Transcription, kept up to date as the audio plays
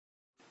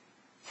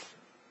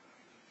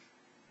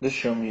This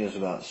ShowMe is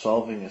about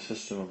solving a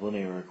system of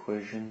linear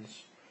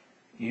equations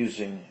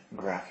using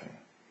graphing.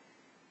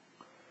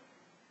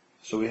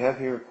 So we have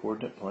here a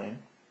coordinate plane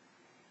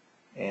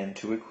and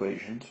two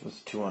equations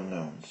with two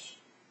unknowns.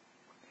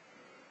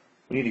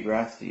 We need to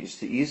graph these.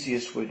 The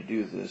easiest way to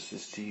do this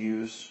is to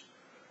use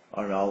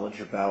our knowledge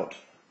about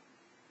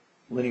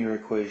linear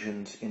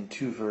equations in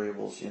two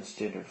variables in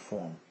standard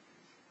form.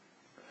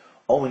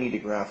 All we need to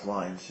graph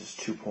lines is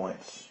 2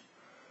 points.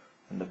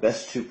 And the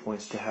best 2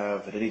 points to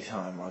have at any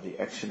time are the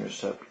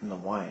x-intercept and the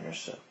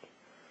y-intercept.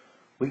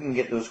 We can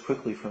get those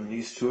quickly from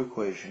these two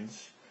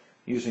equations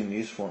using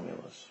these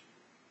formulas.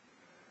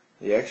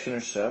 The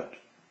x-intercept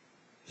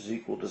is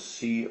equal to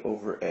c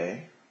over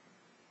a.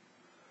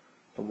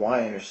 The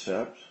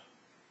y-intercept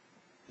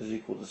is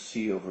equal to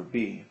c over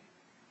b.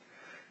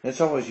 And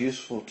it's always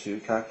useful to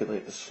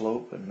calculate the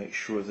slope and make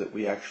sure that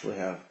we actually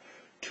have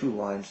two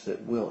lines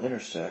that will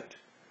intersect.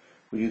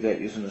 We do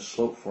that using the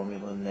slope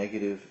formula,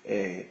 negative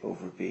a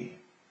over b.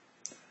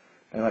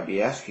 I might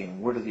be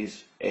asking, where do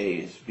these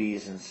a's,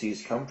 b's, and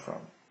c's come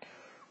from?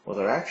 Well,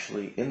 they're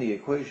actually in the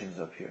equations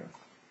up here.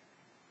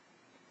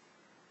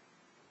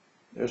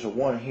 There's a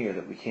 1 here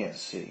that we can't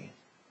see.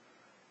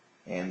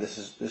 And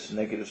this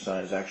negative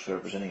sign is actually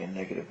representing a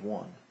negative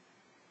 1.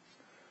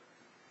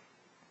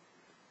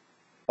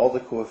 All the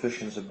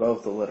coefficients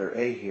above the letter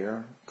a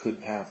here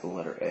could have the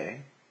letter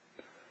a.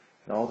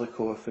 And all the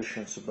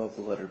coefficients above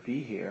the letter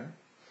b here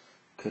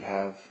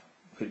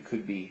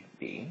could be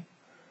b.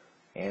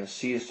 And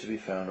c is to be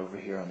found over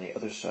here on the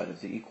other side of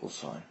the equal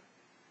sign.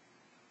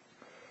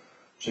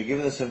 So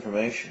given this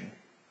information,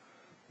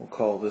 we'll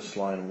call this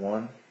line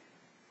 1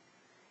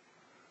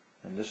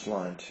 and this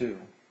line 2.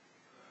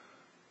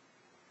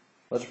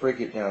 Let's break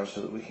it down so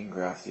that we can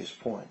graph these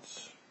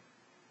points.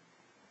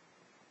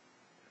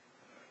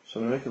 So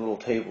I'm going to make a little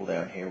table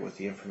down here with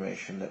the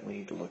information that we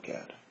need to look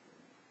at.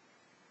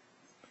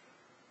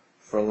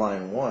 For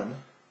line 1,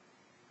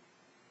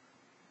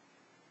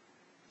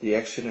 the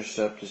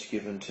x-intercept is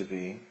given to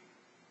be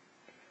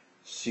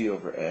c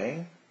over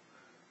a,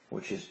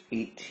 which is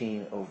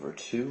 18 over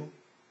 2,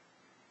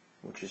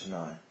 which is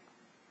 9.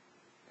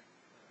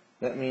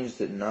 That means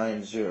that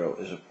 9, 0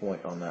 is a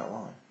point on that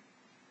line.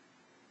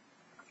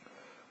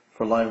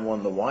 For line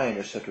 1, the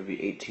y-intercept would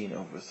be 18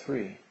 over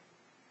 3,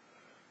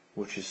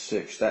 which is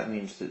 6. That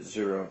means that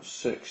 0,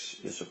 6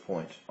 is a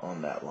point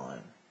on that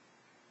line.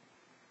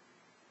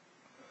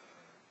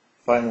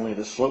 Finally,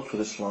 the slope for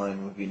this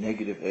line would be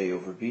negative a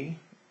over b,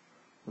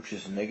 which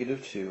is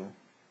negative 2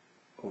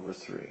 over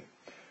 3.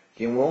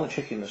 Again, we're only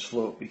checking the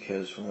slope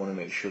because we want to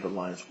make sure the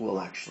lines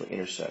will actually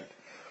intersect.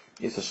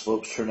 If the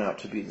slopes turn out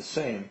to be the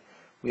same,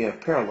 we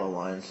have parallel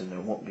lines and there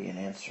won't be an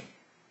answer.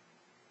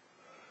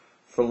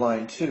 For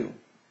line 2,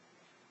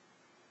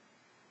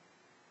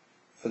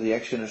 for the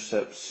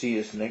x-intercept, c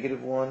is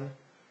negative 1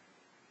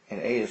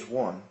 and a is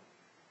 1,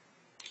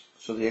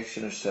 so the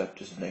x-intercept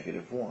is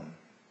negative 1.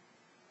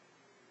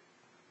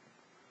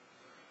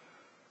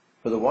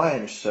 For the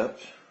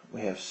y-intercept,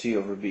 we have c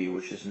over b,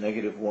 which is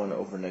negative 1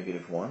 over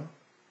negative 1,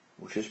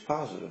 which is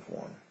positive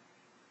 1.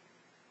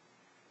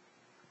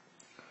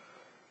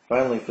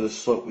 Finally, for the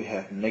slope, we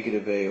have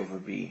negative a over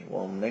b.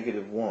 Well,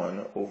 negative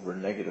 1 over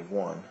negative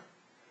 1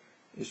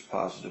 is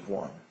positive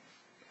 1.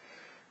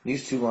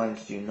 These two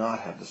lines do not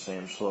have the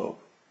same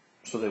slope,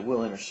 so they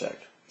will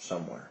intersect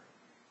somewhere.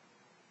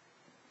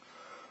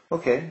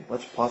 Okay,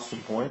 let's plot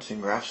some points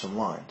and graph some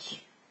lines.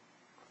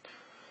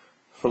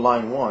 For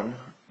line 1,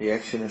 the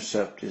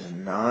x-intercept is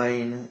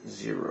 9,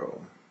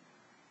 0.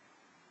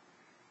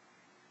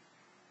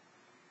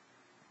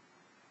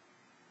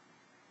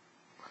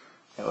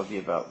 That would be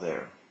about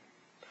there.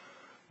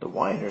 The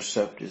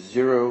y-intercept is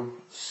 0,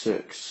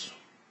 6.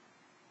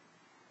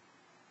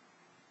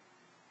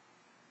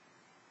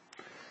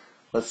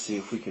 Let's see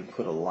if we can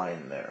put a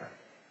line there.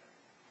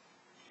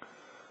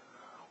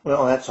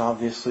 Well, that's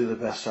obviously the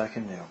best I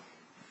can do.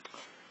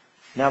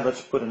 Now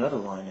let's put another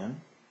line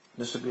in.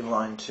 This would be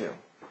line 2.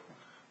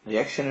 The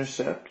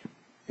x-intercept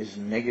is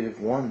negative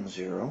 1,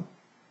 0.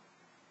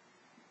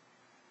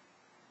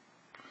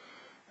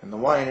 And the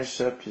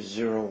y-intercept is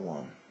 0,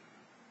 1.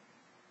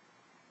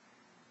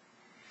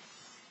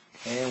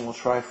 And we'll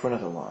try for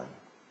another line.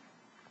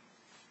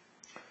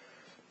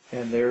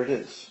 And there it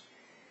is.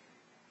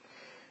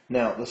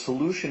 Now, the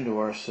solution to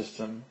our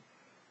system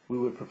we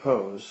would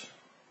propose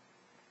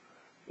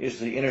is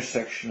the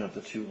intersection of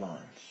the two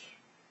lines.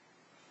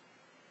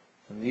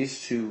 And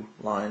these two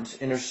lines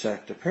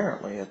intersect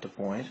apparently at the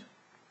point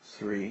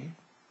 3,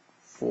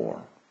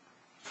 4.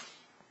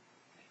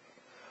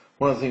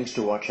 One of the things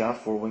to watch out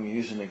for when you're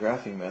using the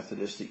graphing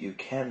method is that you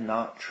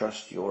cannot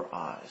trust your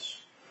eyes.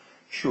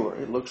 Sure,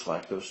 it looks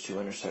like those two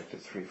intersect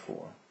at 3,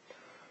 4.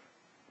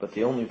 But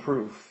the only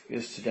proof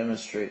is to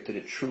demonstrate that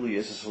it truly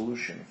is a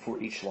solution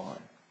for each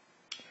line.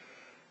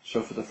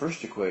 So for the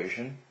first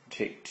equation,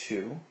 take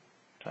 2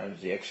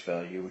 times the x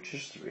value, which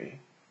is 3,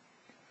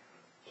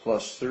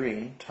 plus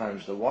 3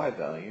 times the y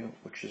value,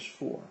 which is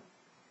 4.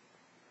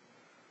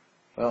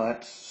 Well,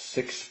 that's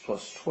 6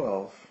 plus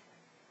 12,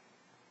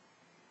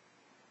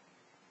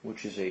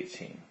 which is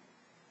 18.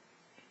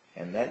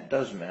 And that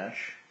does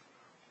match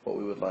what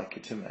we would like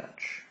it to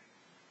match.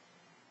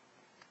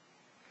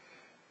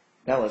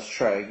 Now let's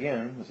try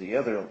again with the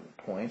other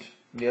point,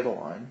 the other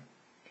line.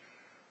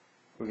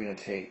 We're going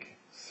to take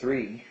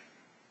 3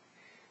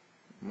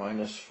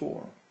 minus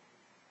 4.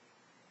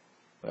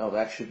 Well,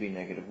 that should be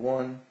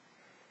 -1,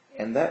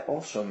 and that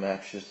also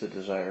matches the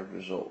desired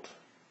result.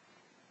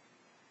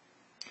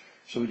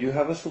 So we do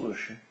have a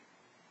solution,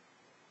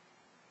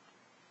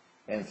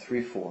 and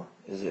 3, 4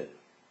 is it.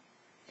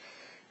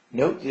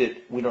 Note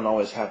that we don't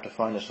always have to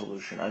find a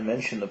solution. I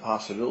mentioned the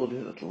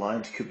possibility that the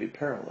lines could be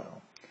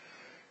parallel.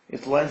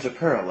 If the lines are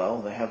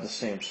parallel, they have the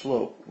same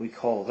slope, we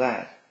call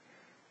that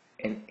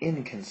an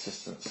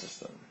inconsistent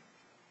system.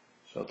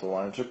 So if the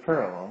lines are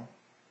parallel,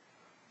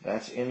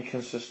 that's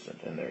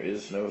inconsistent and there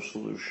is no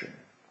solution.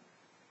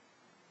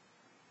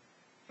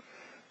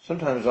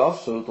 Sometimes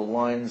also the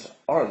lines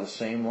are the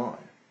same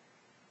line.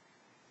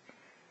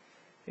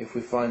 If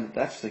we find that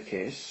that's the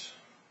case,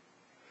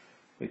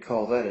 we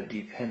call that a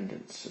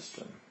dependent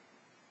system.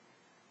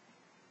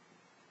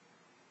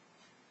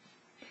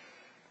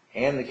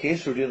 And the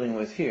case we're dealing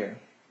with here,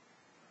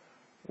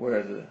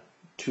 where the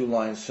two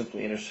lines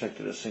simply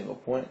intersect at a single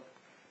point,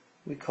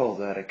 we call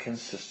that a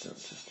consistent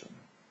system.